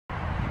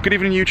Good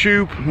evening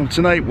YouTube. Well,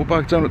 tonight we're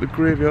back down at the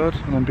graveyard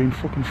and I'm being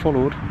fucking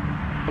followed.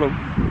 Hello.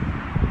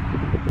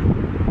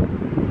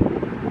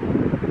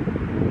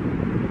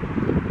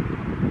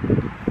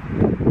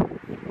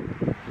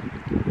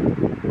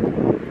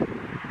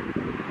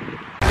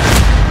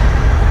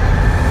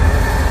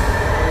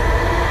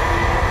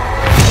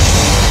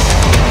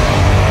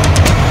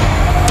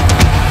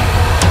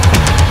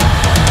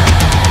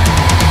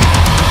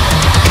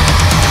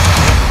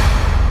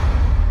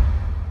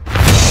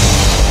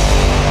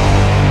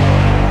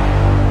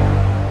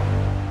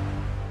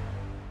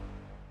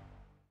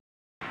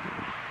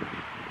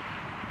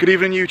 Good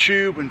evening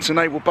YouTube, and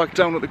tonight we're back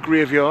down at the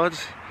graveyard.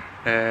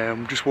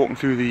 Just walking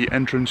through the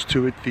entrance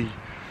to it, the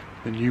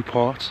new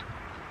part.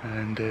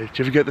 And do you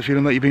ever get the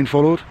feeling that you're being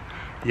followed?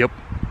 Yep,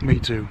 me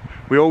too.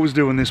 We always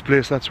do in this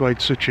place, that's why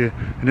it's such an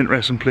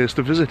interesting place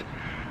to visit.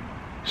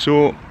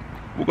 So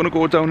we're going to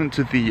go down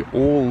into the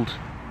old,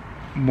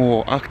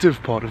 more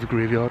active part of the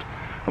graveyard,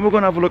 and we're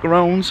going to have a look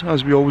around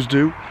as we always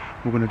do.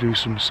 We're going to do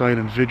some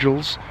silent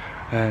vigils,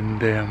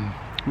 and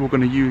we're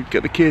going to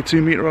get the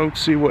K2 meter out,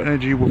 see what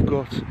energy we've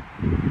got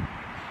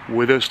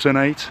with us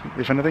tonight,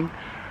 if anything.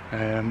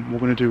 We're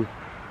going to do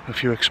a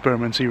few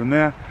experiments here and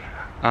there,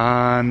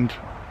 and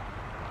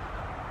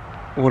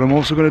what I'm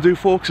also going to do,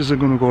 folks, is I'm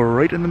going to go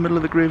right in the middle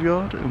of the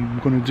graveyard and I'm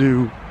going to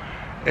do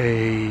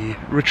a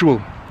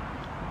ritual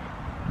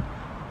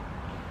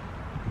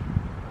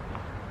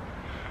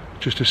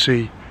just to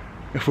see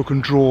if we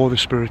can draw the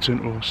spirits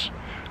into us.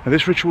 Now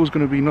this ritual is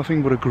going to be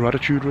nothing but a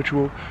gratitude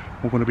ritual.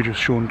 We're going to be just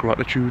showing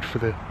gratitude for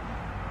the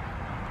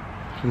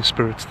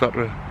spirits that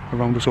are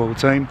around us all the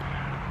time.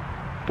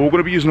 But we're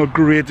going to be using a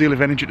great deal of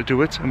energy to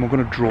do it, and we're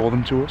going to draw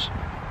them to us.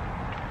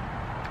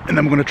 And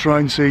then we're going to try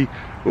and see,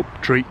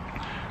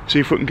 see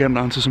if we can get them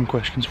to answer some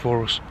questions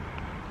for us.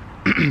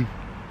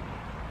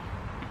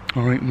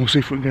 Alright, and we'll see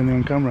if we can get them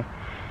on camera.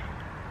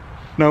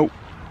 Now,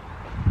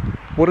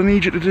 what I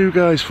need you to do,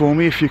 guys, for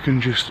me, if you can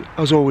just,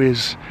 as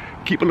always,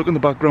 keep a look in the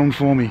background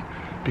for me,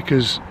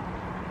 because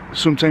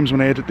sometimes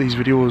when I edit these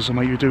videos I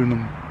might be doing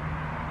them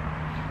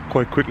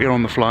quite quickly or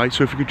on the fly,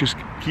 so if you could just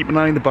keep an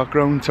eye in the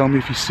background and tell me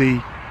if you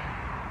see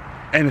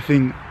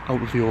anything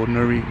out of the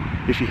ordinary,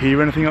 if you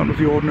hear anything out of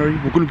the ordinary.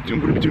 I'm going to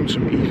be doing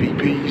some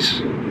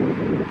EVPs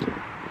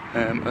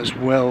as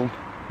well.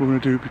 We're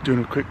going to be doing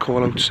a quick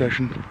call out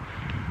session,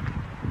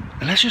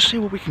 and let's just see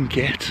what we can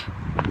get.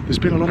 There's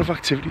been a lot of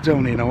activity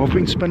down here now. I've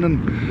been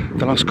spending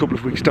the last couple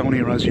of weeks down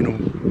here, as you know.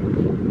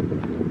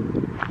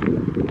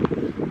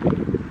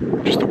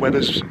 Just the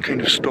weather's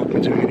kind of stopped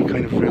me doing any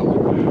kind of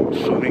real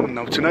filming.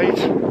 Now tonight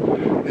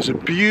is a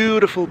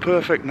beautiful,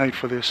 perfect night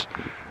for this.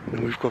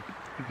 And we've got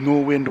no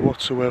wind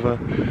whatsoever.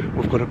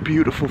 We've got a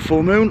beautiful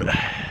full moon.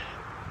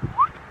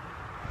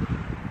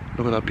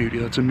 Look at that beauty,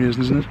 that's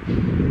amazing, isn't it?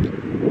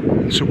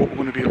 And so what we're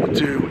going to be able to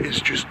do is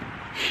just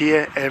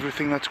hear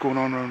everything that's going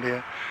on around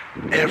here.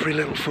 Every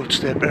little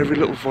footstep, every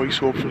little voice,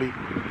 hopefully.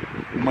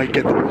 We might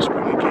get the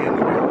whispering again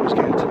that we always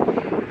get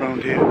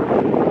around here.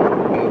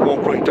 And we'll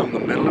walk right down the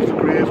middle of the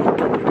grave. We'll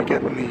probably be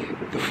getting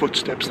the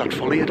footsteps that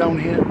follow you down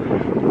here.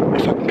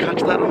 If I can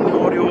catch that on the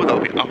audio, that'll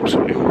be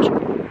absolutely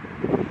awesome.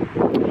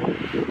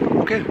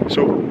 Okay,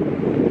 so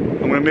I'm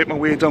going to make my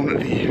way down to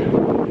the...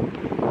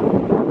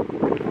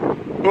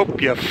 Oh,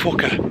 you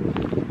fucker.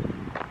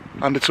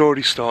 And it's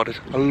already started.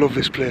 I love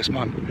this place,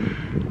 man.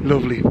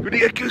 Lovely. You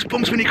get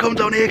goosebumps when you come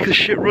down here because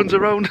shit runs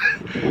around.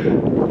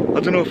 I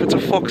don't know if it's a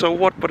fox or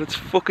what, but it's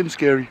fucking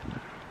scary.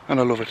 And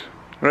I love it.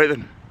 Right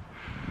then.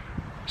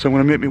 So I'm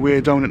going to make my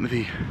way down into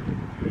the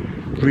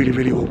really,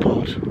 really old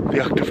part,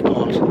 the active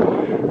part.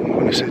 And I'm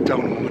going to sit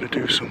down and I'm going to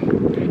do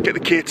some... Get the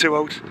K2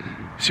 out,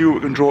 see what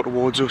we can draw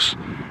towards us.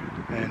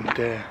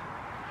 And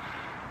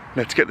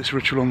let's get this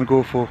ritual on the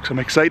go, folks. I'm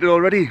excited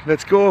already.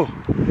 Let's go.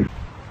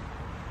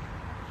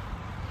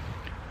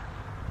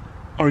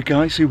 Alright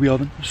guys, here we are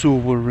then. So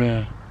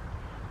we're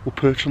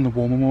perched on the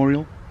war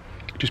memorial,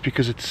 just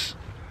because it's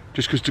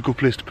a good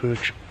place to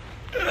perch.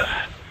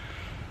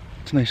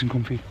 It's nice and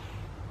comfy.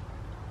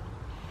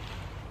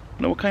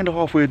 Now we're kind of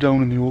halfway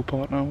down in the old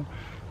part now,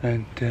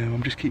 and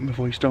I'm just keeping my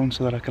voice down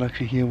so that I can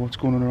actually hear what's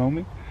going on around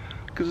me,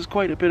 because there's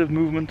quite a bit of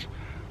movement,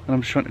 and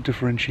I'm just trying to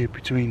differentiate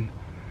between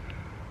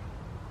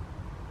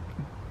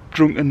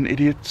drunken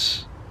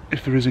idiots,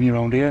 if there is any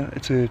around here.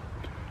 It's a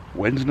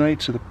Wednesday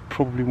night, so there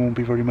probably won't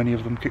be very many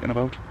of them kicking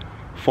about.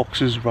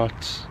 Foxes,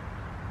 rats,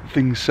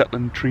 things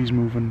settling, trees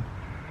moving,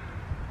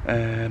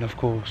 and of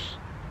course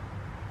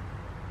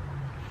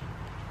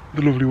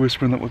the lovely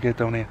whispering that we'll get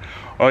down here.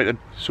 Alright then,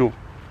 so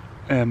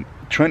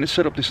trying to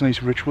set up this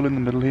nice ritual in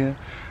the middle here.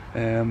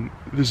 There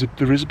is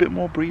a bit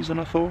more breeze than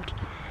I thought.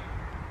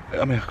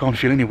 I mean, I can't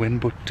feel any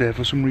wind, but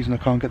for some reason I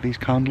can't get these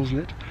candles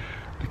lit.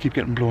 They keep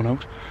getting blown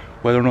out.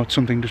 Whether or not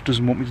something just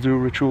doesn't want me to do a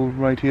ritual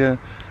right here,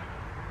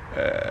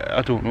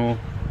 I don't know.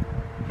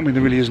 I mean,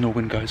 there really is no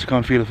wind, guys. I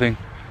can't feel a thing.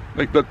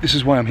 Like, but this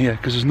is why I'm here,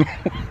 because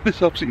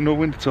there's absolutely no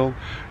wind at all.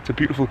 It's a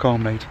beautiful,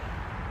 calm night,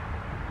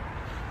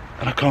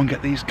 and I can't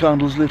get these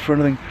candles lit for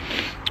anything.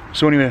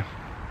 So anyway,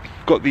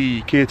 I've got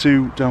the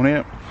K2 down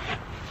here.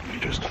 Let me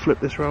just flip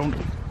this round.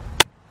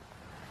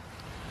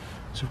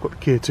 So we've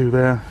got the K2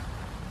 there.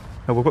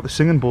 Now we've got the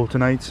singing bowl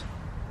tonight,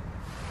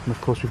 and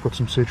of course we've got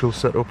some sigils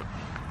set up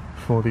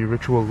for the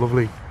ritual.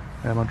 Lovely.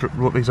 I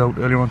wrote these out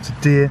earlier on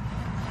today.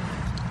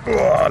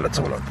 Oh, let's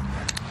have a look.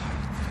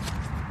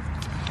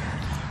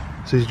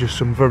 So these are just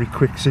some very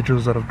quick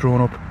sigils that I've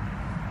drawn up.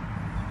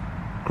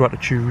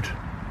 Gratitude,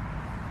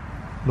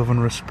 love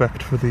and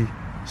respect for the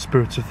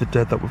spirits of the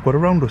dead that we've got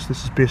around us.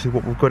 This is basically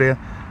what we've got here,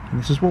 and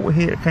this is what we're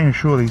here to kind of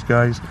show these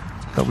guys,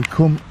 that we're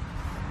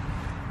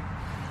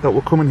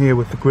coming here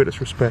with the greatest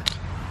respect.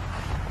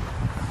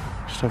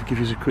 Just have to give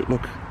you a quick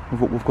look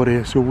of what we've got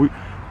here. So we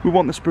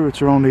want the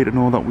spirits around here to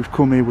know that we've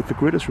come here with the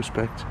greatest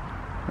respect,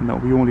 and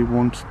that we only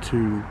want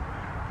to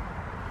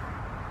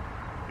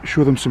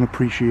show them some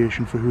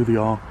appreciation for who they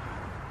are,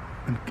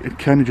 and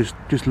kind of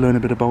just learn a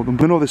bit about them.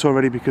 I know this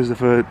already because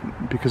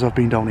I've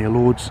been down here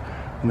loads,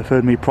 and they've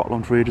heard me prattle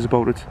on for ages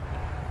about it.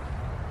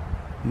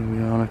 Here we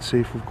are. Let's see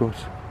if we've got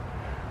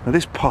now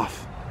this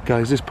path,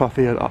 guys. This path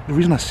here. The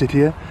reason I sit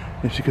here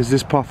is because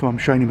this path I'm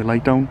shining my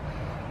light down.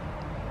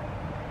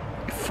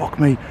 Fuck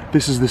me,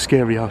 this is the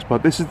scary ass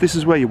part. This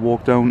is where you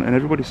walk down, and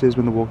everybody says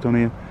when they walk down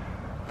here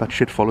that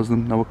shit follows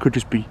them. Now it could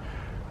just be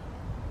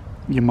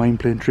your mind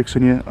playing tricks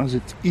on you, as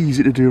it's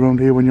easy to do around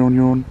here when you're on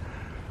your own.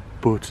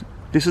 But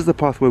this is the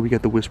path where we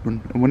get the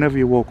whispering, and whenever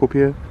you walk up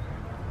here,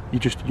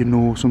 you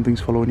know something's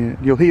following you.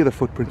 You'll hear the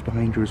footprints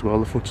behind you as well,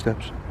 the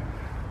footsteps.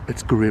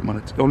 It's great,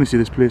 man. Honestly,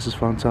 this place is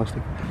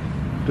fantastic.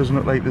 It doesn't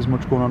look like there's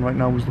much going on right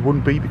now, as there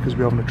wouldn't be because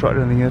we haven't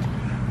attracted anything yet.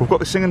 We've got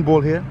the singing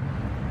bowl here.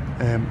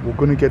 We're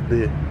gonna get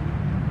the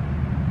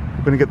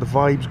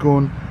vibes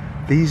going.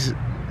 These,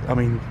 I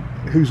mean,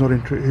 who's not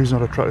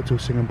attracted to a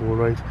singing bowl,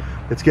 right?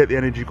 Let's get the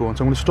energy going.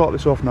 So I'm going to start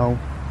this off now,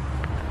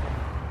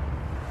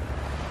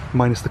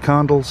 minus the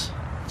candles.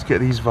 Let's get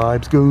these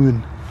vibes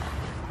going.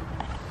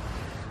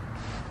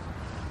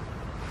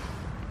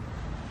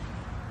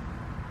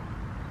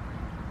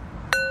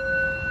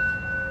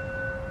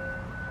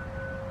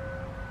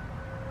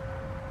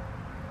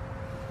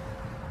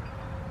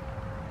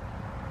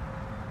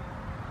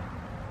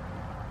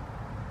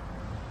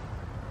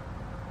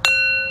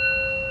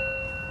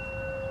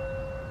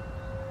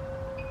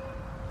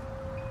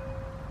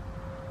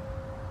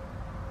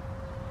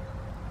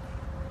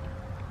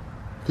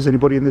 If there's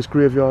anybody in this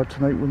graveyard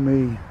tonight with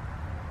me,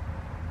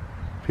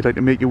 if you'd like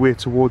to make your way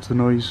towards the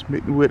noise,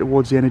 make your way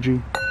towards the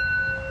energy.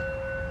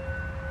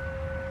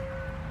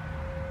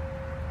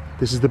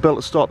 This is the bell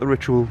to start the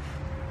ritual.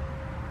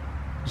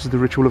 This is the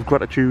ritual of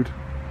gratitude.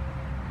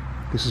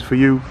 This is for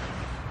you.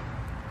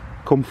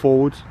 Come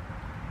forward,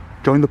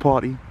 join the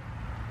party.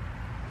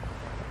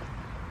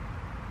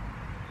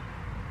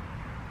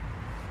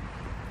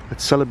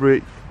 Let's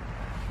celebrate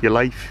your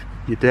life,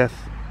 your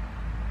death.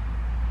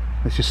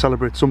 Let's just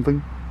celebrate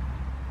something.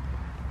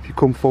 If you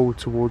come forward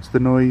towards the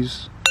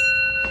noise,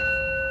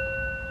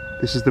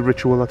 this is the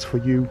ritual that's for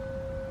you.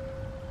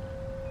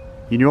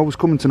 You knew I was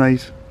coming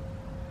tonight,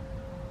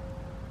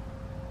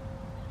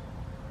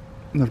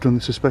 and I've done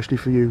this especially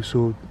for you,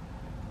 so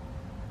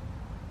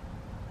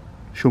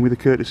show me the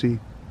courtesy.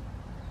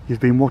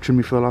 You've been watching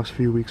me for the last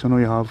few weeks, I know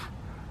you have,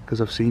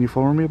 because I've seen you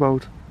following me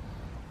about.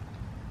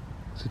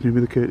 So do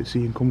me the courtesy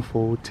and come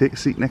forward, take a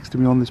seat next to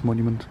me on this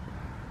monument.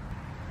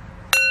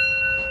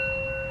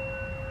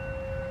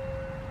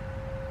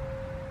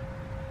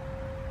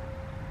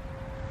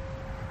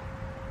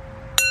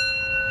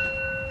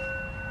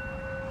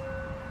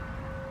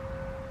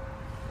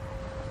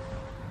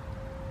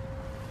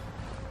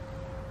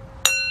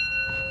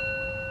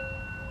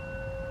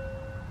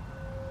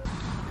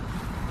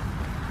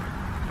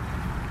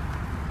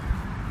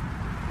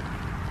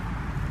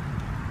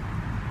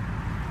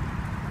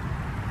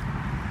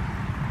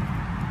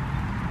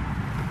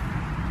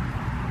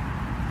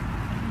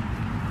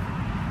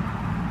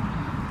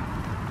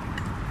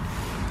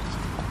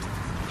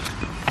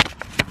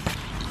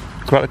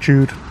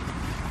 Gratitude,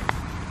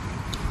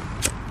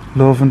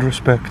 love and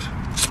respect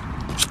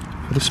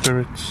for the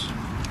spirits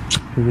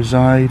who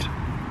reside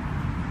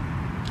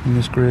in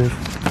this grave.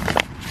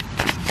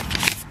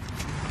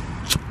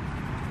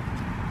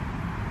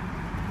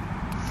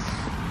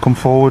 Come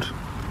forward.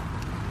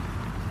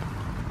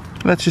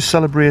 Let's just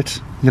celebrate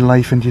your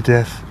life and your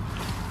death.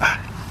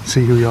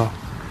 See who you are.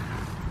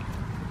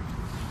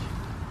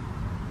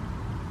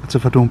 That's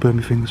if I don't burn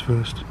my fingers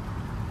first.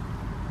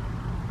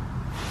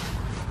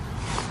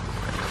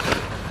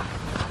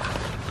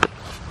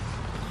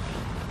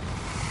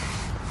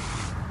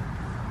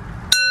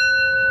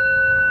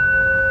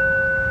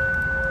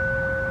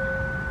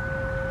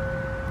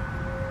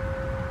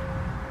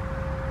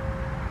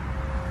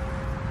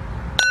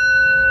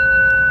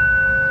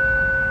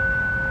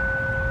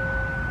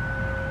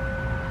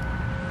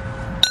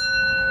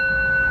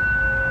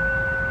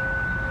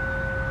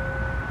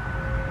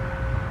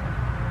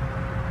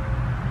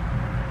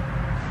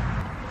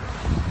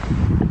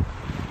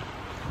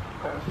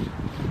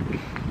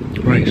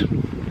 Right,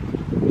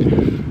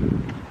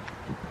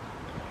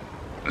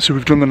 so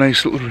we've done the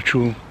nice little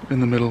ritual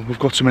in the middle. We've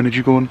got some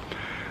energy going.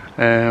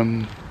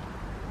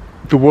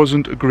 there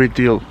wasn't a great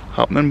deal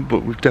happening,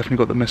 but we've definitely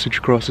got the message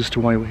across as to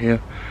why we're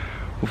here.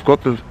 We've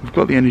got the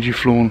energy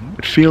flowing.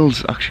 It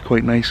feels actually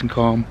quite nice and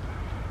calm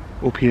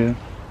up here.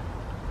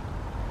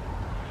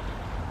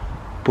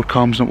 But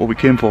calm's not what we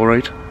came for,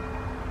 right?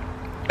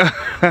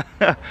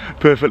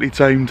 Perfectly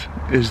timed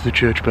is the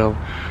church bell.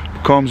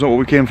 But calm's not what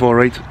we came for,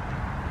 right?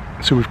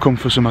 So we've come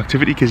for some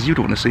activity, because you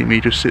don't want to see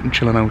me just sitting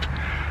chilling out,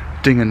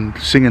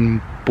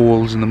 singing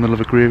bowls in the middle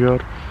of a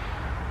graveyard.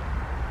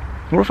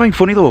 What I find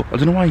funny though, I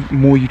don't know why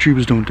more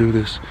YouTubers don't do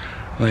this.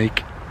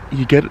 Like,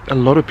 you get a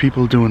lot of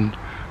people doing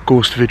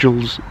ghost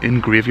vigils in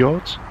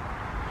graveyards,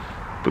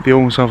 but they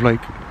always have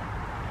like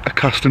a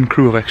cast and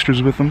crew of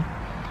extras with them.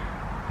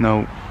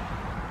 Now,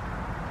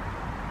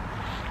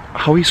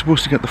 how are you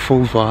supposed to get the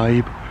full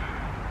vibe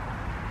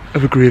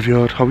of a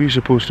graveyard? How are you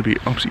supposed to be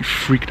absolutely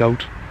freaked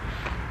out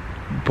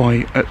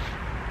by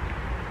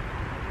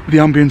the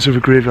ambience of a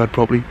graveyard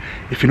probably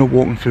if you're not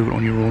walking through it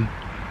on your own?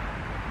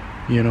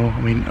 You know, I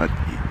mean,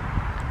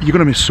 you're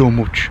gonna miss so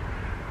much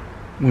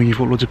when you've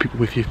got loads of people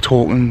with you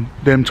talking,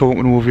 them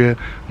talking over you,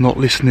 not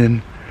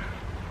listening.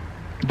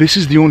 This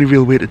is the only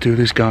real way to do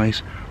this,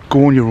 guys.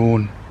 Go on your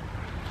own.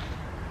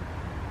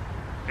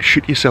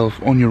 Shit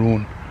yourself on your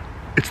own.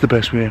 It's the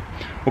best way.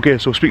 Okay,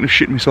 so speaking of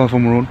shitting myself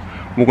on my own,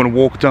 we're gonna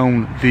walk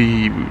down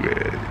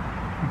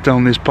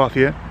this path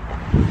here.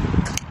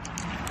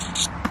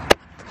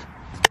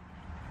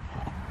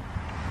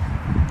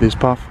 This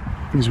path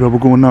is where we're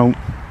going now.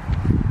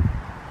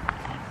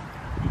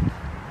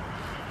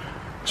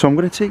 So I'm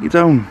going to take you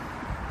down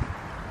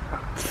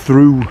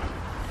through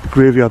the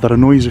graveyard that I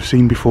know you've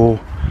seen before,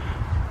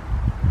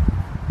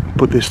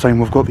 but this time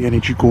we've got the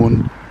energy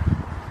going.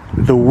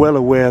 They're well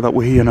aware that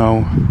we're here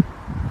now.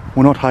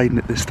 We're not hiding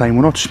it this time.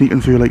 We're not sneaking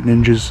through like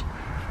ninjas.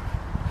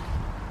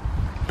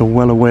 They're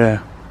well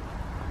aware.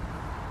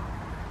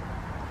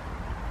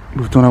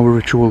 We've done our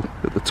ritual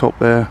at the top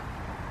there.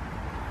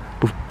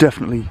 We've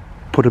definitely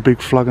put a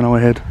big flag on our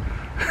head.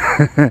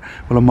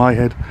 Well, on my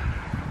head.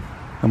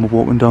 And we're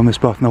walking down this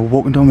path. Now we're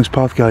walking down this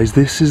path, guys.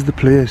 This is the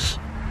place.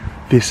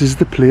 This is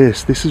the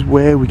place. This is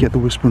where we get the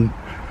whispering.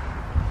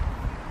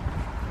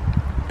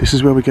 This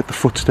is where we get the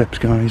footsteps,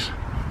 guys.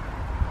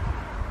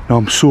 Now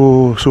I'm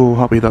so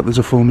happy that there's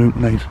a full moon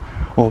tonight.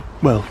 Or,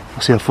 well, I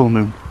say a full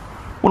moon.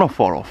 We're not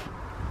far off.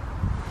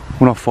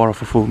 We're not far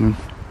off a full moon.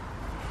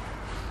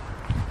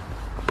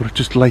 But it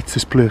just lights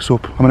this place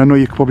up. I mean, I know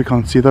you probably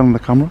can't see that on the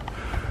camera,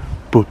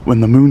 but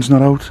when the moon's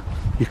not out,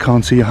 you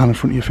can't see your hand in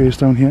front of your face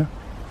down here.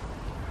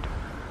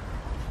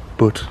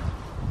 But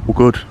we're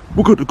good.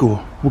 We're good to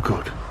go. We're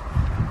good.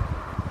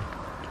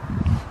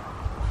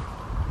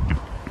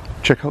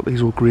 Check out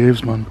these old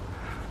graves, man.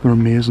 They're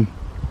amazing.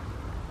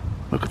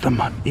 Look at them,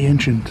 man.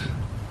 Ancient.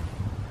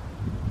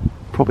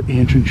 Proper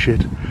ancient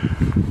shit.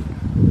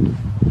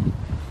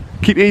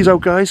 Keep your ears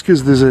out, guys,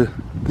 because there's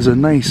a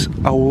nice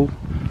owl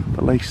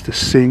that likes to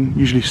sing.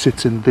 Usually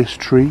sits in this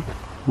tree.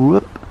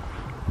 Whoop.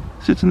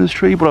 Sits in this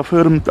tree, but I've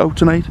heard him out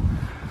tonight.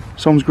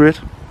 Sounds great.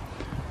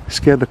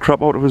 Scared the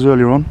crap out of us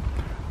earlier on.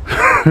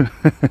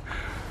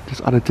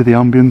 Just added to the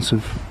ambience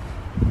of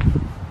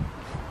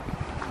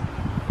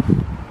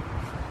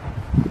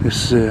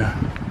this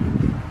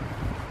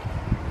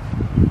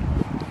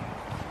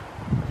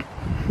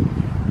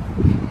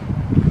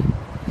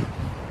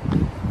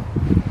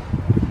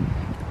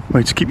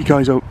right, so keep your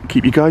guys out.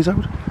 Keep your guys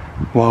out.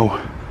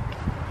 Wow.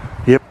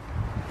 Yep,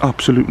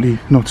 absolutely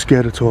not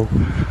scared at all.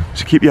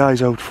 So keep your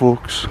eyes out,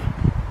 folks,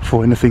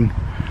 for anything,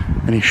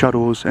 any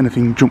shadows,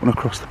 anything jumping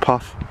across the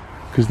path,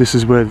 because this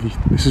is where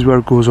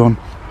it goes on.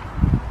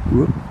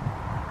 Whoop.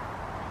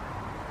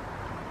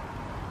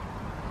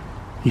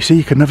 You see,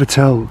 you can never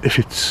tell if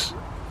it's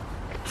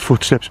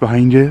footsteps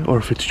behind you or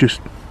if it's just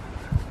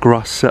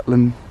grass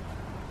settling.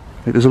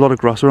 Like, there's a lot of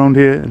grass around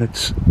here and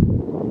it's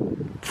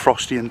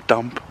frosty and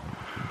damp,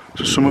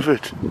 so some of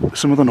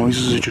the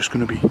noises are just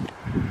going to be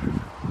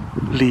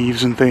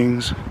leaves and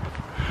things.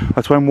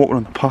 That's why I'm walking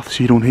on the path,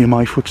 so you don't hear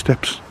my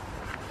footsteps.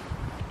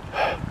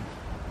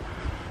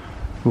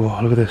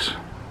 Whoa, look at this.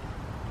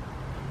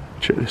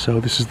 Check this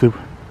out. This is the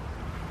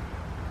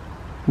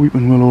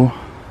weeping willow.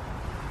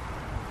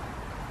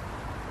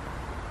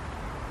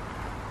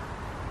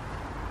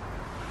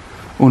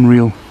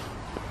 Unreal.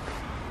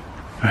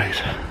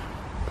 Right.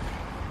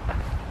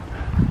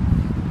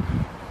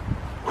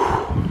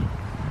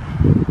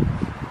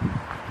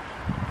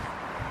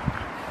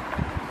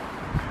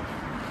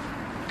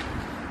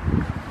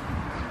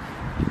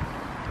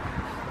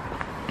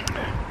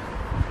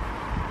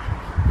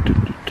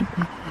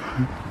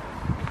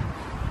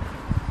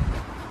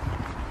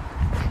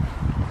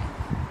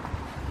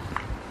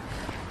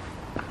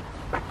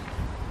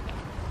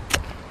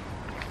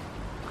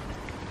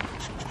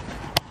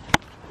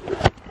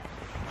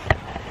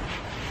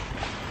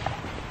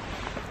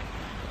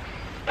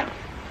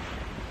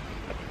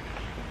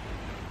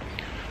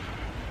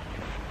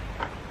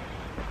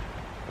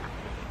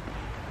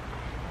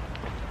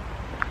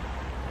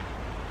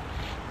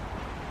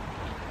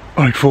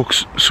 Alright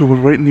folks, so we're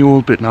right in the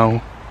old bit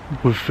now.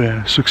 We've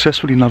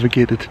successfully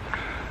navigated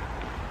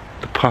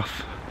the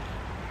path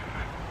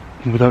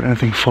without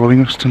anything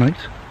following us tonight.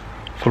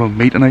 Following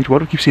me tonight. Why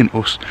do I keep saying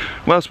us?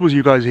 Well, I suppose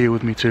you guys are here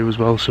with me too as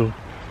well, so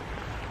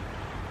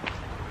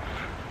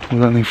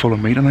without anything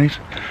following me tonight.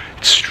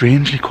 It's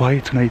strangely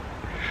quiet tonight.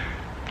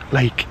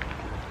 Like,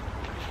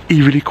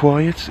 eerily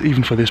quiet,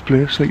 even for this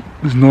place. Like,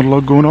 there's not a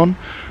lot going on,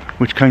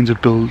 which kind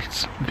of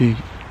builds the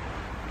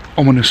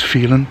ominous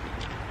feeling.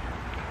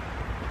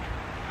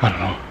 I don't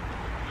know.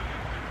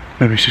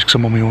 Maybe it's just because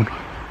I'm on my own.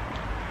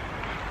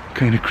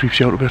 Kind of creeps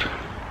you out a bit.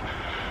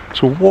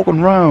 So we're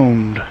walking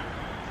round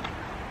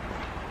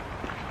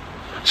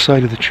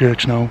side of the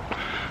church now.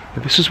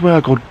 This is where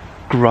I got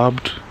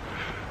grabbed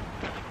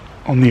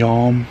on the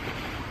arm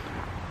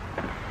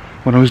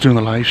when I was doing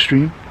the live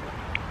stream.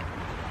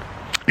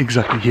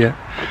 Exactly here.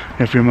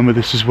 If you remember,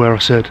 this is where I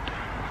said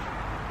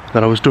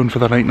that I was done for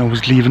the night and I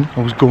was leaving,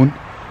 I was going,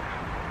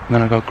 and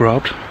then I got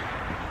grabbed.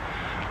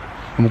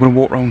 And we're going to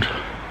walk round.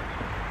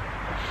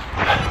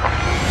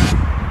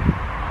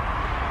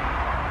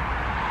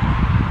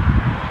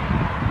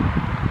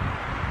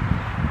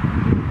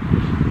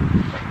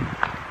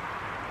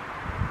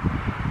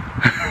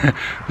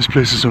 This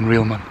place is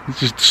unreal, man. There's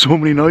just so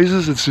many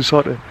noises, it's just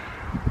hard to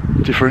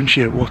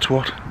differentiate what's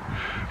what.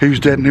 Who's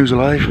dead and who's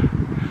alive.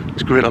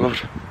 It's great, I love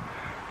it.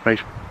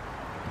 Right,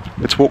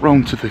 let's walk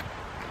round to the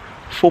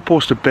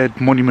four-poster bed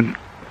monument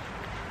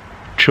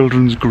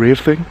children's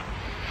grave thing.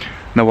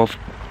 Now I've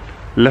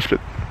left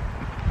it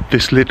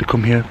this late to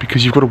come here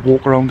because you've got to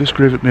walk around this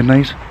grave at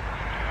midnight.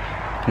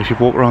 And if you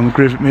walk around the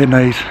grave at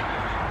midnight,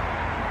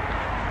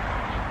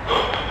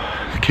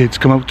 the kids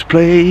come out to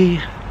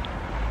play.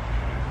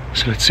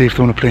 So let's see if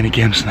they want to play any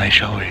games tonight,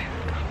 shall we?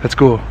 Let's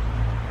go.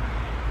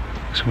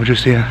 So we're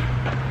just here.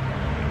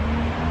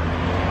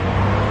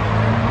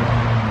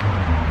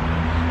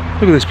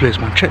 Look at this place,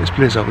 man. Check this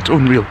place out. It's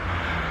unreal.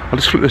 I'll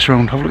just flip this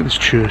around. Have a look at this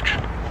church.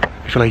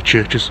 If you like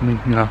churches, I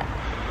mean, you know.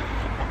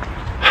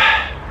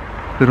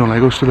 They don't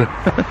like us, do they? Look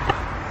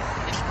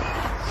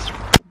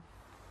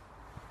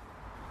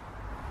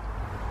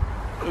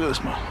at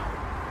this, man.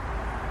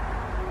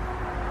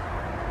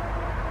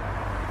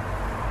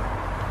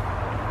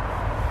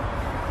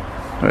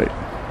 Right,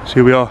 so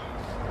here we are,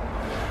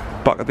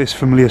 back at this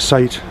familiar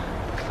site.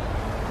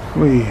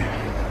 Whee.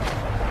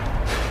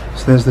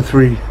 So there's the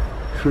three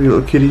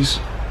little kiddies.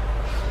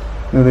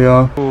 There they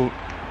are. So,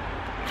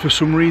 for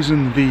some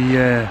reason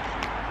the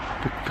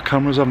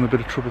camera's having a bit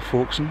of trouble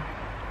focusing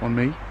on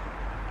me.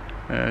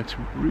 It's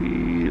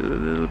really a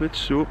little bit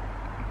so.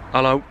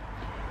 Hello.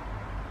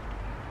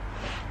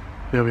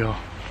 There we are.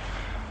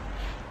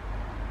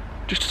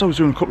 Just as I was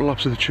doing a couple of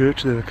laps of the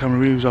church there, the camera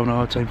really was having a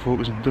hard time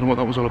focusing. Don't know what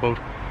that was all about.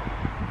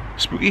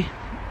 Spooky?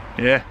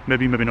 Yeah,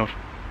 maybe, maybe not.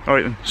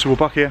 Alright then, so we're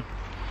back here.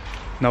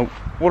 Now,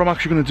 what I'm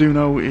actually going to do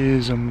now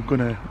is I'm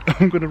gonna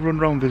run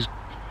around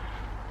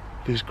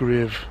this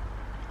grave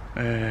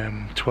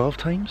 12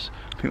 times.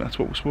 I think that's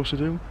what we're supposed to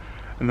do.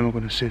 And then we're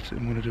going to sit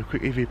and we're going to do a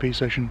quick EVP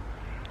session.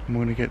 And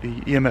we're going to get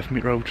the EMF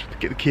meter out,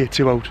 get the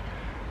K2 out,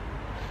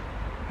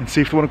 and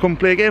see if they want to come and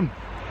play a game.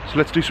 So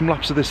let's do some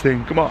laps of this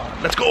thing. Come on,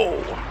 let's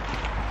go!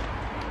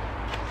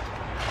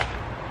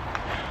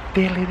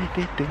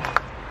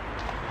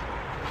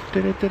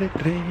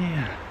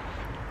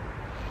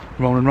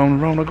 Round and round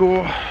and round I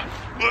go.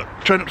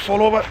 Try not to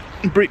fall over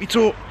and break my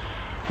toe.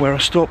 Where I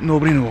stop,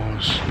 nobody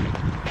knows.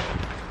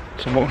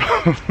 So I'm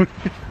walking.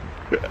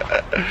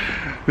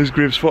 This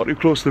grave's far too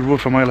close to the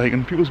road for my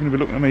liking. People's going to be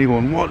looking at me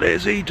going, what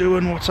is he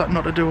doing? What's that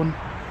not doing?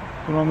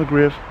 Going on the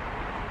grave.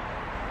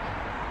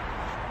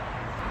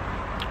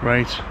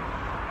 Right.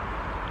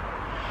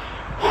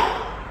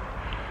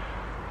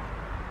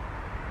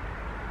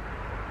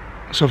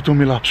 So I've done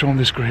my laps around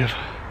this grave.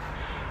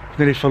 I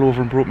nearly fell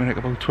over and broke my neck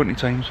about 20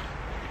 times.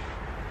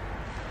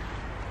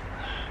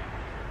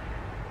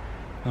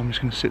 I'm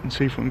just going to sit and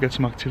see if we can get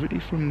some activity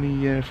from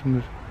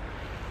the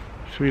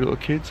three little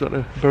kids that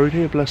are buried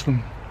here, bless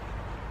them.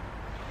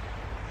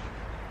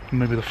 And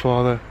maybe the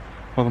father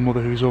or the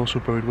mother who's also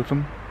buried with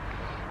them,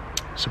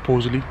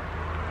 supposedly,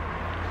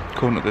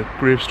 according to the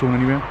gravestone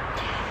anyway.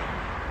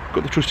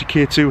 Got the trusty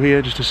K2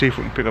 here just to see if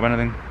we can pick up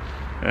anything.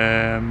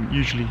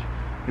 Usually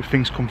if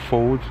things come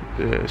forward,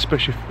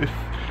 especially if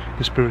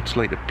the spirits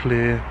like to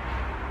play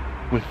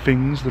with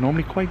things, they're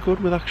normally quite good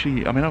with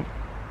actually, I mean,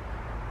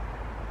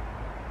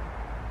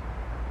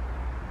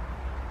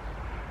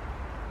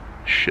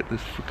 shit,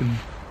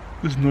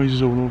 there's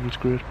noises all over, it's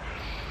great.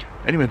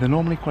 Anyway, they're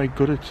normally quite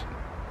good at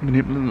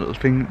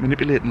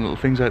manipulating little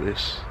things like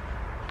this,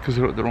 because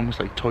they're almost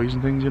like toys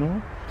and things, you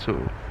know.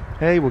 So,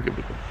 hey, we'll give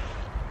it a go.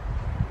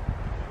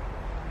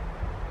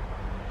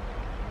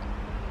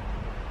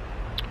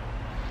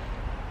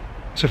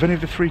 So if any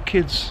of the three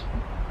kids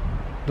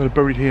that are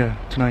buried here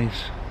tonight,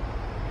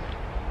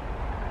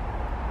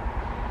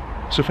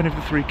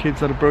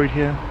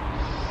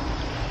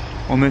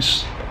 on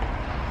this,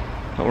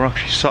 that we're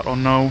actually sat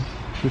on now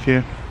with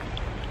you,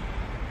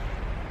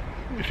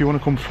 if you want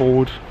to come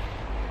forward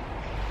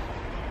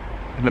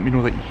and let me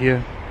know that you're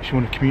here, if you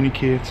want to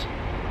communicate,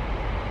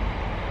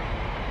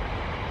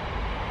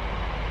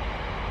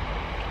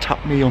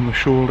 tap me on the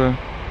shoulder,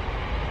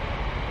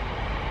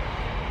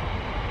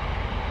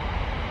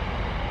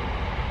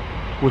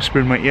 whisper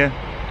in my ear.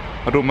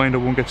 I don't mind, I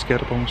won't get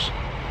scared, I promise.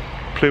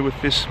 Play with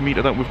this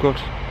meter that we've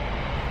got.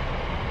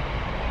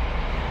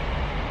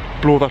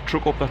 Blow that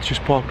truck up that's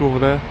just parked over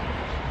there.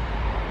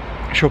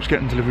 Shop's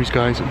getting deliveries,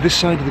 guys. This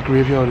side of the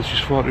graveyard is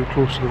just far too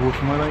close to the road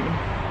for my liking.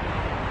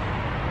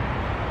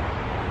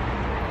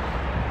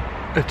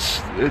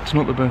 It's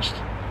not the best.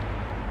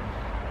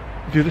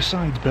 The other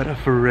side's better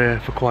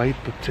for quiet,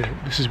 but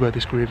this is where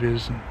this grave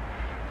is, and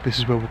this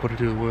is where we've got to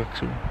do the work,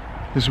 so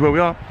this is where we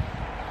are.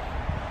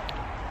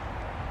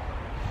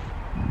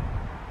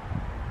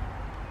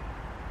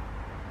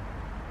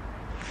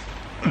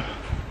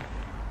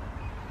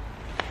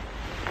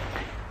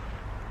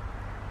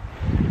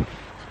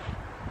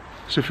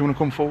 So if you want to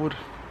come forward,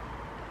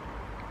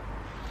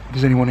 if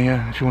there's anyone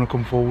here, if you want to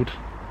come forward,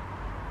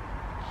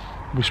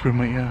 whisper in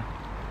my ear.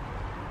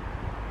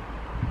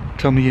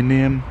 Tell me your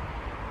name.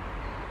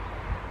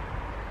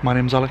 My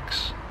name's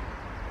Alex.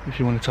 If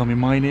you want to tell me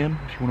my name,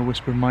 if you want to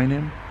whisper in my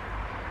name.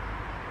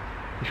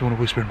 If you want to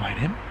whisper in my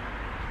name.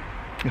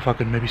 If I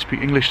can maybe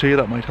speak English to you,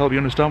 that might help you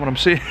understand what I'm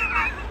saying.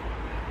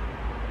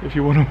 If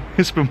you want to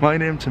whisper my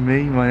name to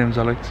me, my name's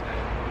Alex.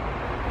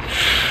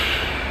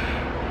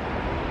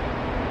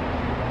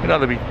 You'd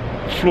either be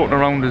floating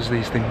around as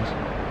these things,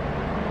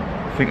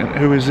 thinking,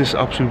 who is this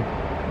absolute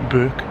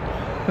Burke?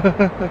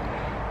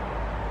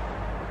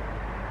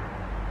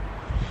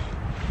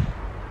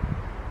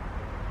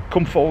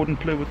 Come forward and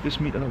play with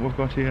this meter that we've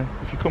got here.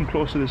 If you come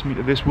close to this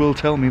meter, this will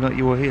tell me that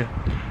you are here,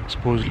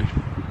 supposedly.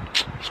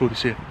 So they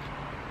say.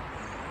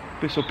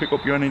 This will pick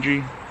up your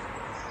energy.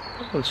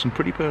 Oh, there's some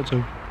pretty birds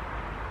out.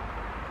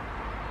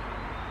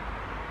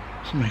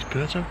 Some nice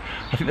birds out.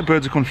 I think the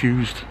birds are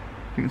confused.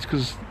 I think it's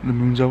because the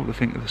moon's out, they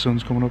think that the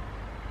sun's coming up.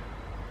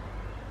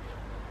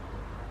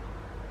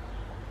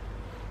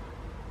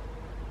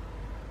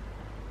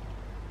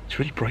 It's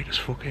really bright as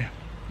fuck here.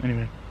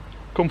 Anyway,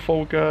 come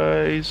forward,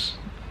 guys.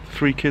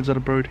 3 kids that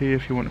are buried here.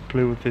 If you want to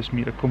play with this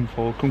meter, come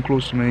forward, come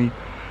close to me.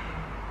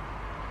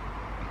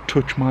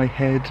 Touch my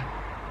head.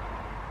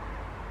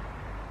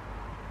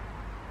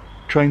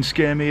 Try and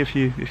scare me if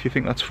you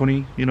think that's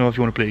funny. You know, if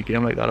you want to play a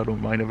game like that, I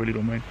don't mind, I really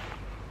don't mind.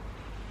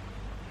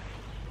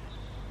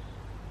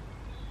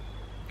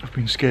 I've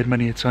been scared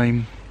many a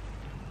time.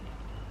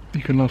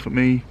 You can laugh at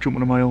me, jump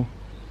on a mile.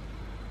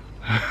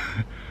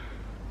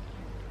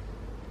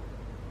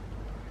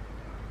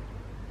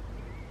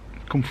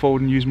 Come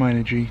forward and use my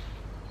energy.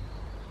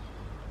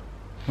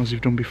 As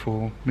you've done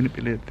before,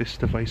 manipulate this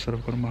device that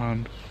I've got in my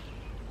hand.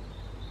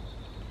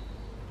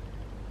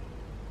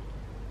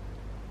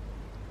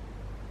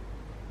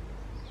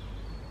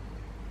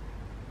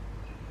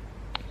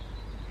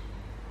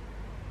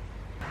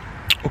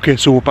 Okay,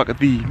 so we're back at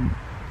the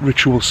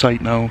ritual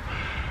site now,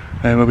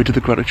 where we did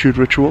the gratitude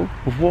ritual.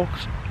 We've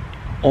walked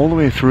all the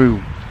way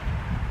through.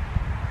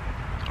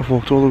 I've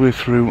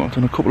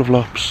done a couple of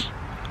laps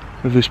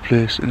of this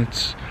place, and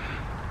it's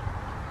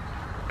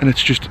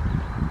just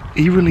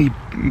eerily,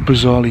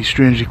 bizarrely,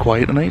 strangely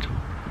quiet tonight.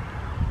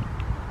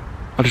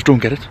 I just don't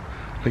get it.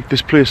 Like,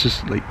 this place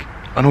is like,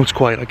 I know it's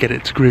quiet, I get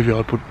it, it's a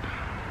graveyard, but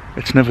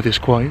it's never this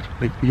quiet.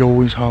 Like, we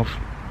always have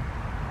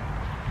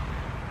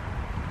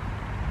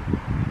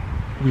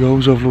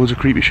loads of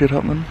creepy shit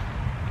happening.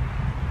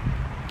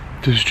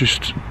 There's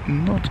just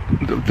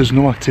there's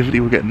no activity,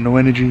 we're getting no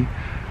energy,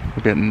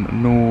 we're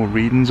getting no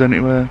readings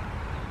anywhere.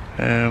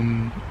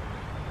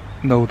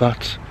 No,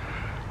 that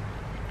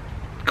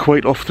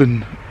quite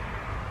often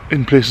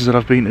in places that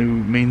I've been to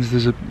means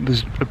there's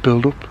a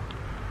build-up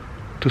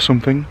to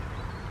something,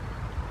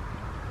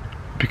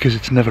 because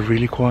it's never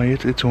really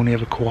quiet, it's only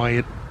ever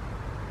quiet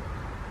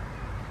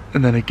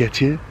and then it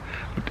gets you.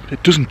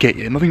 It doesn't get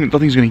you,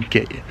 nothing's going to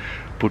get you,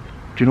 but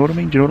do you know what I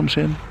mean? Do you know what I'm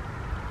saying?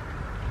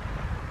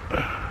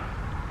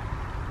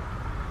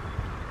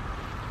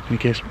 In any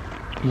case,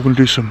 we're going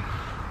to do some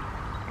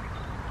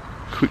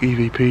quick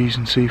EVPs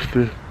and see if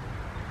we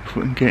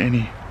can get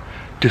any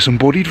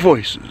disembodied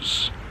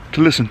voices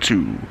to listen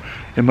to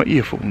in my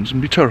earphones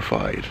and be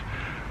terrified.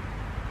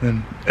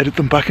 Then edit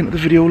them back into the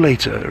video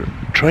later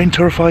and try and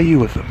terrify you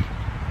with them.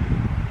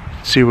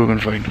 See what we're going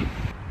to find.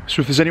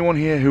 So if there's anyone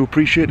here who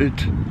appreciated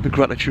the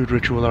gratitude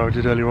ritual that I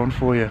did earlier on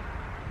for you,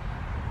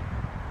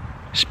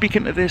 speak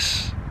into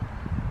this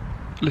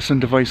listen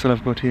device that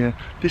I've got here.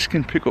 This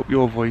can pick up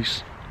your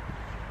voice.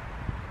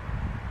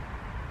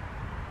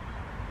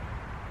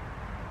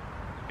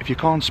 If you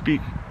can't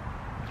speak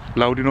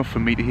loud enough for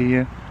me to hear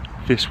you,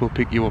 this will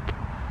pick you up.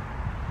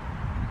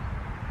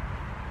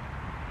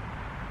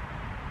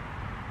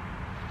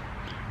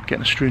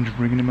 Getting a strange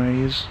ringing in my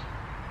ears.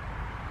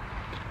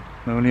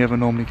 I only ever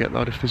normally get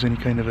that if there's any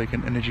kind of like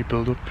an energy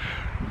build-up,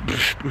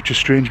 which is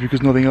strange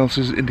because nothing else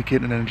is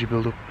indicating energy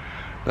build-up.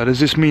 Does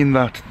this mean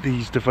that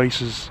these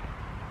devices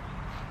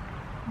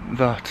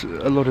that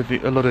a lot of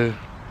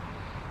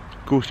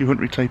ghosty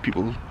huntery type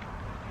people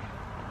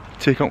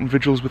take out on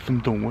vigils with them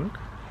don't work?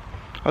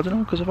 I don't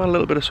know, because I've had a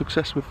little bit of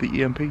success with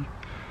the EMP,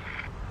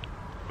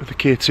 with the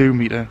K2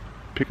 meter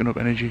picking up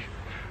energy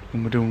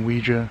when we're doing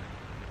Ouija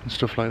and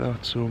stuff like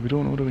that, so we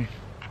don't know, do we?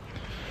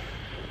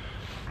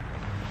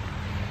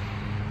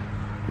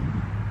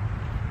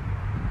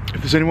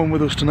 if there's anyone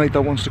with us tonight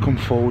that wants to come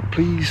forward,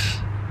 please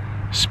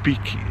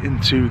speak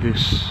into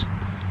this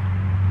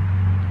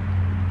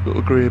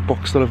little grey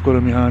box that I've got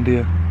in my hand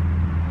here.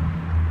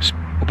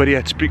 Or better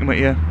yet, speak in my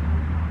ear.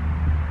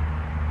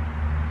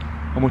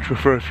 I much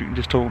prefer if you can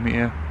just talk in my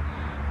ear.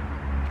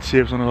 It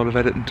saves on a lot of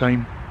editing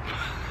time.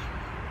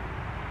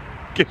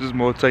 Gives us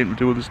more time to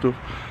do other stuff.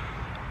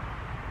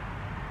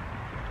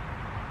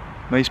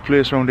 Nice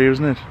place around here,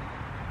 isn't it?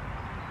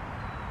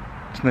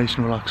 It's nice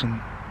and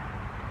relaxing.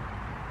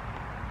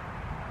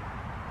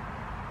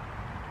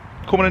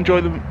 Come and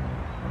enjoy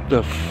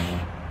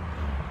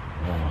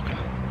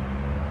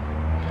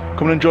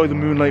come and enjoy the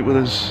moonlight with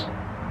us.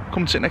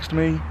 Come and sit next to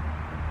me.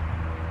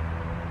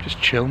 Just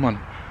chill, man.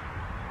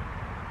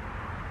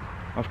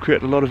 I've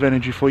created a lot of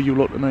energy for you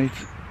lot tonight.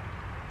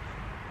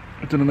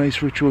 I've done a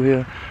nice ritual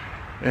here.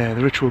 The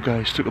ritual,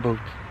 guys, took about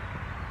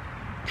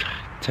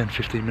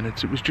 10-15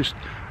 minutes. It was just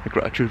a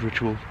gratitude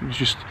ritual. It was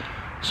just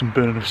some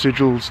burning of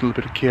sigils, a little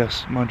bit of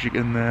chaos magic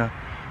in there.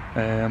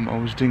 I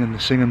was dinging the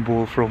singing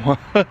bowl for a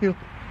while.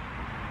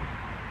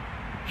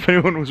 If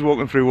anyone was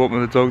walking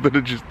the dog, they'd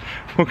have just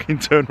fucking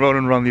turned around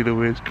and ran the other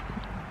way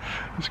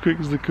as quick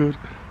as they could.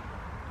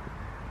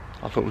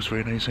 I thought it was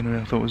very nice anyway.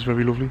 I thought it was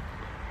very lovely.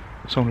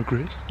 It sounded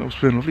great. That was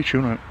playing a lovely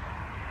tune out.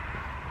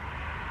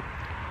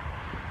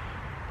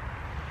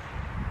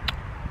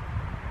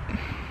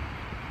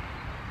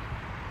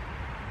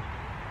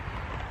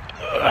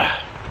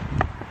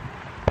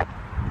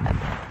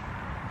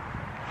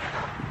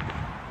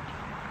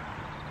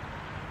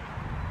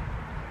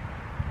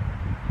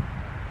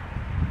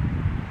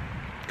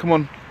 Come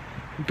on,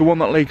 the one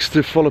that likes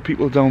to follow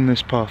people down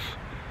this path.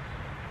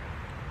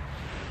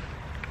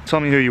 Tell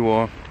me who you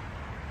are.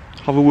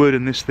 Have a word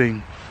in this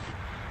thing.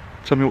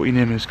 Tell me what your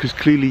name is, because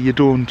clearly you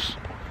don't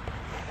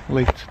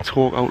like to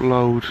talk out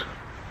loud.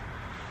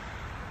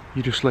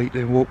 You just like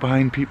to walk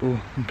behind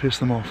people and piss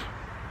them off.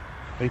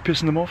 Are you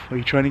pissing them off? Are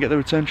you trying to get their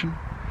attention?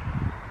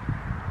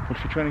 Well,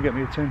 if you're trying to get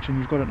my attention,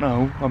 you've got it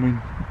now. I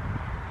mean,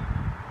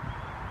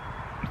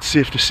 it's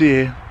safe to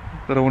say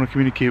that I want to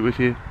communicate with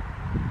you.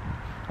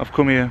 I've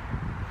come here.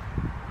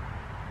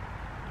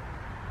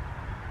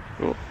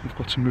 Oh, we've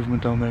got some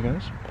movement down there,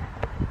 guys.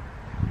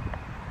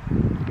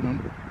 Hang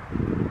on.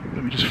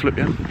 Let me just flip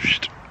you.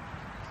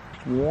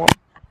 What?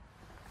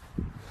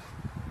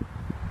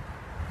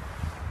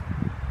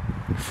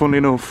 Funnily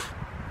enough,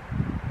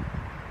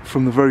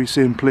 from the very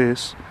same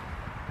place,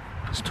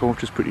 this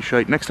torch is pretty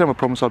shite. Next time I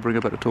promise I'll bring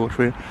a better torch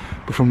for you.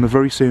 But from the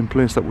very same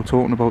place that we're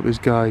talking about this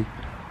guy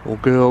or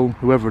girl,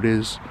 whoever it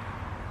is,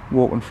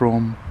 walking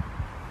from,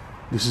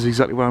 this is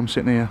exactly why I'm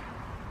sitting here.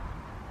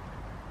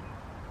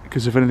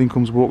 Because if anything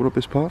comes walking up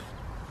this path,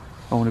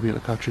 I want to be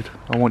able to catch it.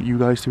 I want you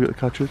guys to be able to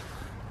catch it.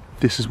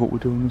 This is what we're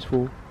doing this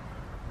for.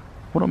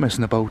 We're not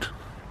messing about.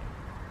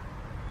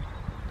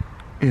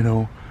 You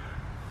know,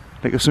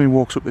 like if somebody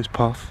walks up this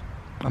path,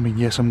 I mean,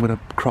 yes, I'm going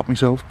to crap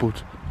myself,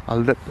 but I'll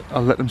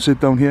let them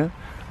sit down here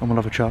and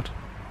we'll have a chat.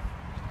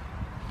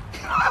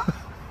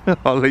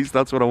 At least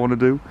that's what I want to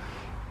do.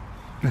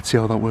 Let's see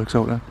how that works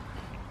out then.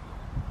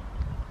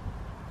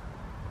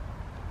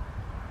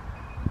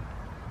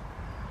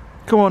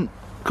 Come on,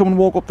 come and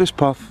walk up this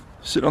path,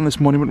 sit on this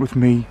monument with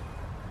me,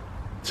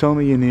 tell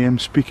me your name,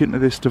 speak into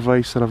this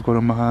device that I've got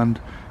in my hand,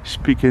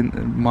 speak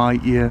into my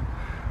ear,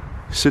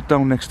 sit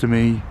down next to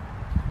me,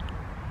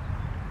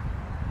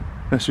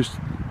 let's just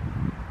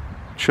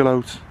chill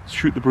out,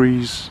 shoot the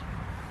breeze,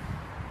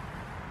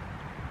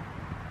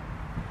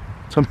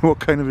 tell me what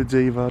kind of a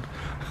day you've had.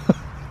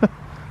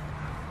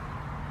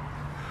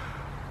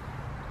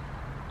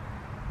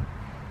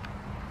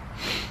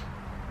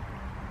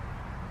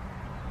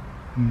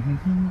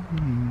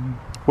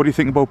 What do you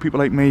think about people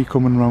like me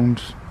coming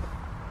round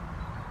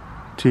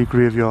to your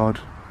graveyard?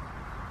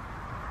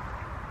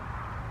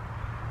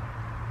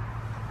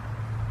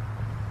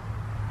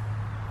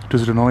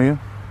 Does it annoy you?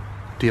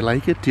 Do you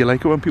like it? Do you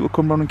like it when people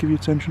come round and give you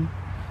attention?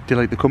 Do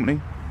you like the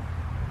company?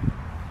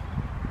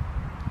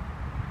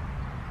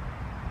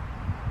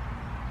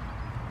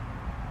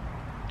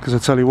 Because I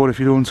tell you what, if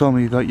you don't tell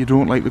me that you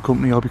don't like the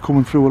company, I'll be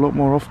coming through a lot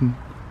more often.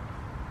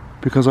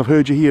 Because I've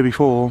heard you here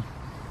before.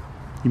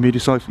 You made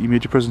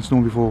your presence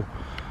known before,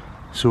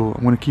 so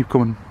I'm going to keep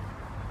coming.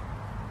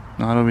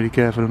 No, I don't really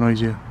care if it annoys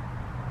you,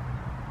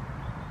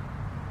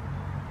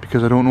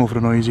 because I don't know if it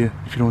annoys you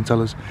if you don't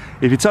tell us.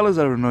 If you tell us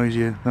that it annoys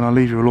you, then I'll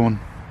leave you alone.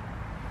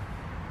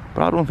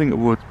 But I don't think it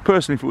would.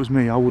 Personally, if it was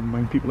me, I wouldn't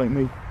mind people like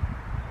me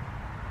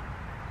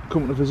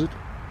coming to visit.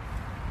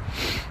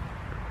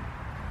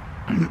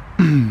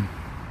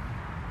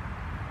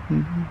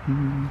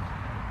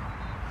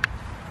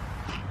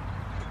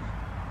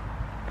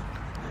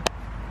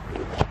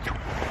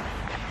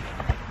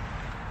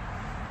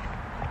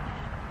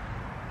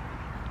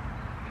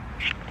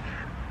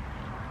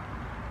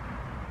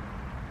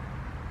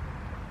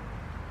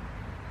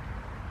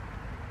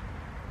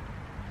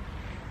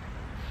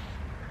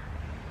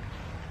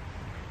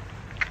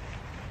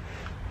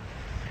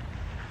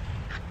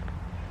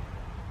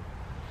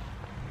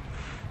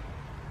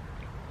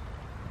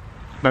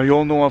 Now you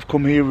all know I've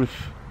come here with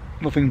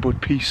nothing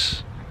but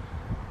peace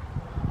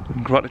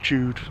and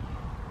gratitude.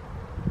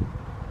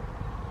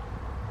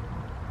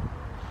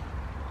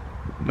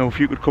 Now if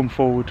you could come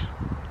forward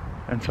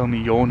and tell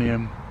me your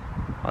name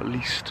at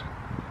least,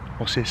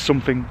 or say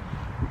something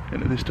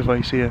into this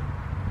device here,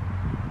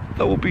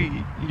 that would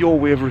be your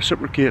way of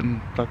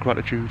reciprocating that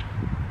gratitude.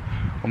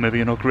 Or maybe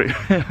you're not great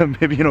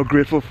maybe you're not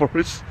grateful for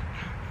us.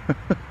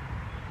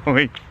 I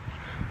mean,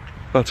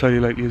 that's highly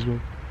likely as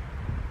well.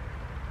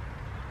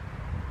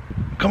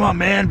 Come on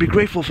man, be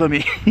grateful for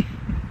me.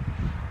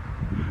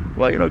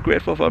 Why are you not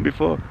grateful for me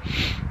before?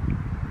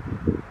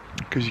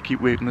 Because you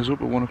keep waking us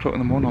up at 1 o'clock in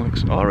the morning,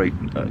 Alex. Alright,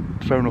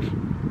 fair enough.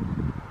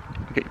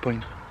 I get your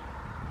point.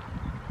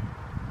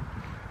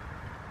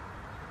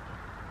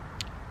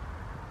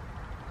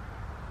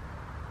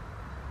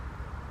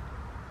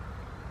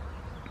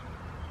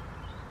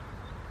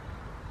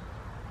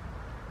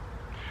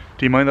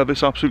 Do you mind that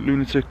this absolute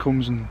lunatic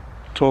comes and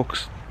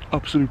talks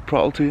absolute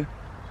prattle to you?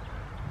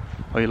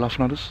 Are you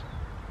laughing at us?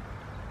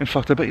 In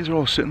fact, I bet you're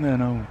all sitting there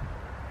now.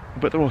 I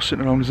bet they're all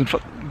sitting around us. In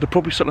fact, they're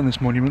probably sat on this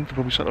monument, they're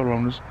probably sat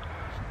around us,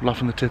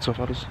 laughing the tits off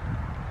at us.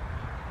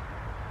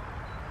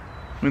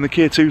 I mean, the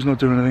K2's not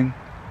doing anything.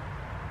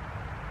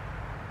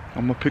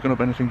 I'm not picking up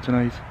anything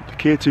tonight. The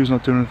K2's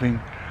not doing anything.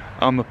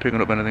 I'm not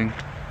picking up anything.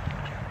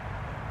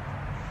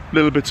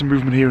 Little bits of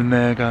movement here and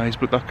there, guys,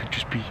 but that could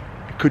just be,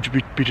 it could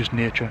be just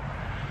nature.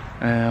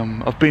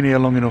 I've been here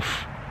long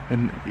enough,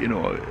 and you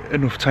know,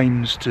 enough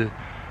times to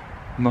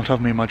not have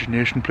my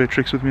imagination play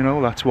tricks with me now.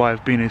 That's why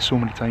I've been here so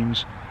many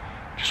times.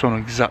 Just so I know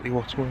exactly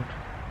what's what,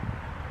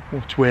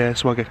 what's where,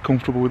 so I get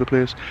comfortable with the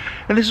place.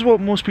 And this is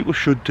what most people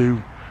should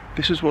do.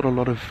 This is what a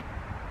lot of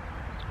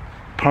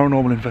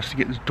paranormal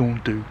investigators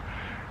don't do.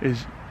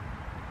 Is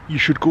you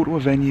should go to a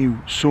venue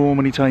so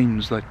many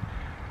times that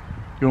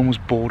you're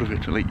almost bored of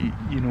it. Like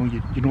you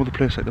know the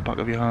place like the back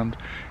of your hand.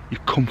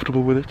 You're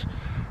comfortable with it,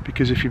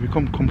 because if you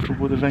become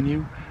comfortable with a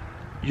venue,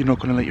 you're not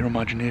going to let your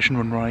imagination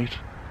run riot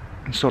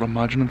and start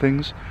imagining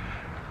things.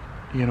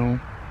 You know,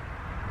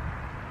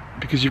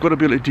 because you've got to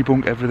be able to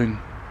debunk everything.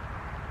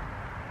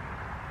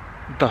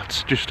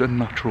 That's just a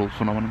natural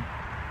phenomenon.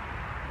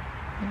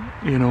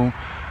 You know,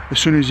 as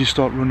soon as you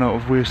start running out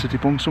of ways to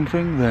debunk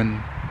something,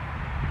 then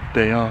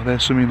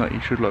there's something that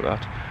you should look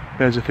at.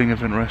 There's a thing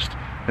of interest,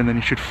 and then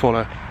you should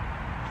follow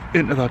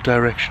into that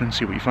direction and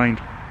see what you find.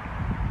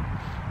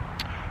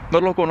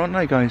 Not a lot going on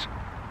tonight, guys.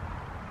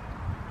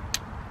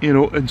 You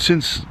know, and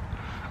since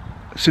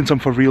I'm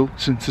for real,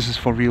 since this is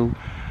for real,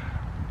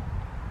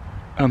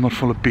 I'm not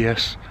full of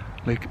BS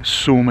like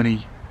so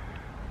many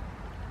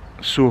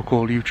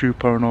so-called YouTube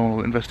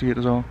paranormal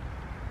investigators are.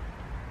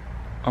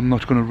 I'm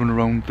not going to run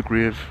around the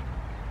grave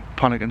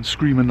panicking,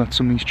 screaming that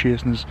somebody's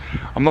chasing us.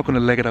 I'm not going to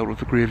leg it out of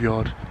the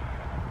graveyard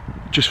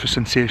just for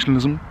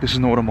sensationalism. This is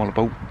not what I'm all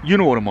about. You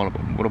know what I'm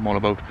all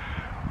about.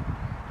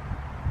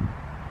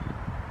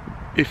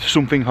 If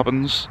something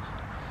happens,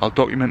 I'll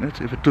document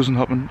it. If it doesn't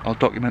happen, I'll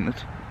document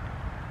it.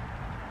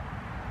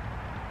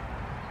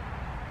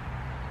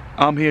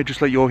 I'm here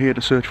just like you're here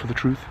to search for the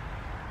truth.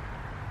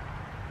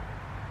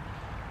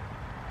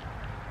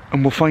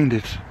 And we'll find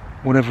it,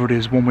 whatever it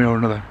is, one way or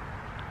another.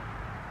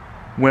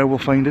 Where we'll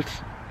find it,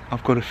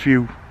 I've got a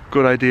few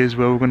good ideas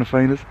where we're going to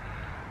find it,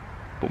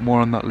 but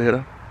more on that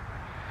later.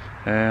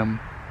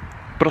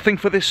 But I think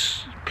for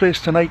this place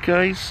tonight,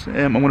 guys,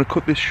 I'm going to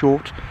cut this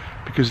short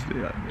because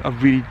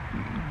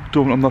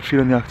I'm not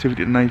feeling the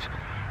activity tonight,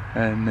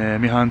 and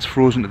my hand's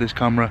frozen to this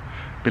camera,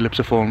 my lips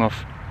are falling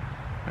off,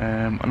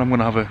 and I'm going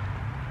to have a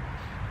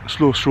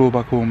slow stroll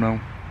back home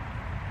now.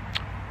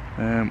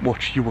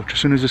 Watch, as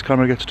soon as this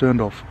camera gets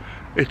turned off,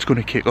 it's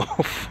going to kick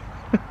off.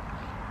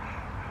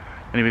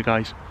 Anyway,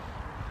 guys,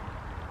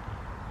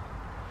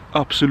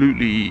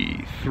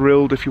 absolutely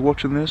thrilled if you're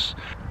watching this.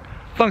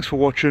 Thanks for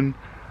watching.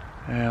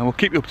 We'll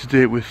keep you up to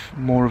date with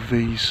more of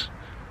these,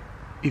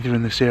 either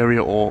in this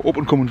area or up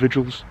and coming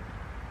vigils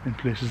in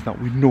places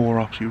that we know are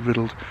absolutely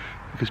riddled,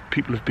 because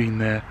people have been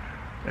there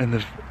and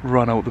they've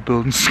run out the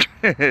buildings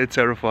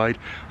terrified.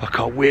 I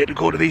can't wait to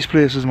go to these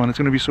places, man. It's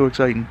going to be so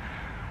exciting.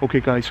 Okay,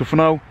 guys, so for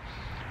now,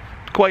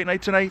 quiet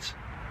night tonight.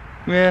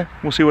 Yeah,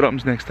 we'll see what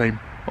happens next time.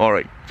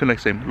 Alright, till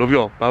next time. Love you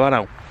all. Bye bye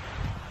now.